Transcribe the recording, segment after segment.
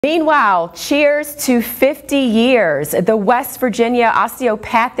Meanwhile, cheers to 50 years. The West Virginia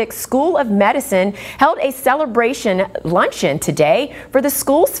Osteopathic School of Medicine held a celebration luncheon today for the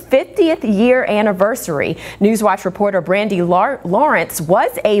school's 50th year anniversary. Newswatch reporter Brandy Lawrence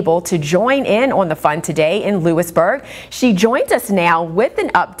was able to join in on the fun today in Lewisburg. She joins us now with an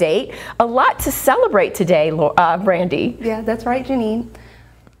update. A lot to celebrate today, Brandy. Yeah, that's right, Janine.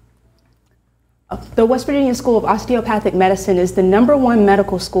 The West Virginia School of Osteopathic Medicine is the #1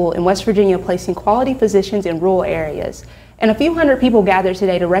 medical school in West Virginia, placing quality physicians in rural areas. And a few hundred people gathered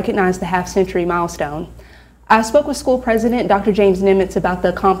today to recognize the half-century milestone. I spoke with school president Dr. James Nimitz about the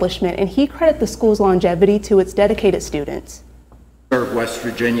accomplishment, and he credited the school's longevity to its dedicated students. Serve West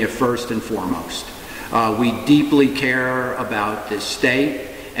Virginia first and foremost. We deeply care about this state,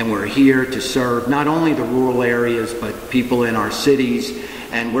 and we're here to serve not only the rural areas, but people in our cities.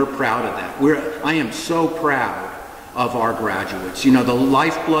 And we're proud of that. I am so proud of our graduates. You know, the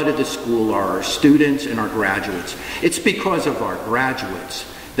lifeblood of the school are our students and our graduates. It's because of our graduates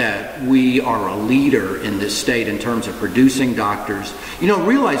that we are a leader in this state in terms of producing doctors. You know,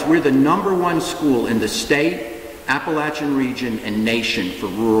 realize we're the #1 school in the state, Appalachian region, and nation for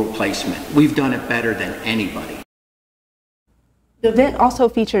rural placement. We've done it better than anybody. The event also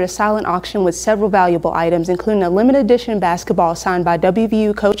featured a silent auction with several valuable items, including a limited edition basketball signed by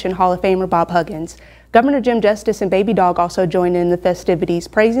WVU coach and Hall of Famer Bob Huggins. Governor Jim Justice and Baby Dog also joined in the festivities,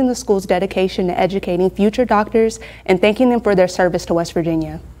 praising the school's dedication to educating future doctors and thanking them for their service to West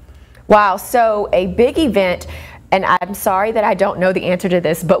Virginia. Wow, so a big event. And I'm sorry that I don't know the answer to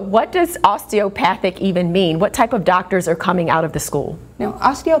this, but what does osteopathic even mean? What type of doctors are coming out of the school? Now,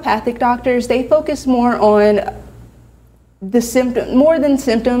 osteopathic doctors, they focus more on more than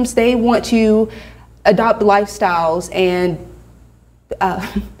symptoms. They want to adopt lifestyles and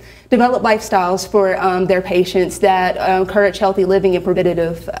develop lifestyles for their patients that encourage healthy living and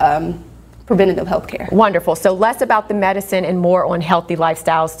preventative health care. Wonderful. So less about the medicine and more on healthy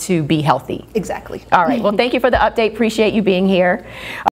lifestyles to be healthy. Exactly. All right. Well, thank you for the update. Appreciate you being here.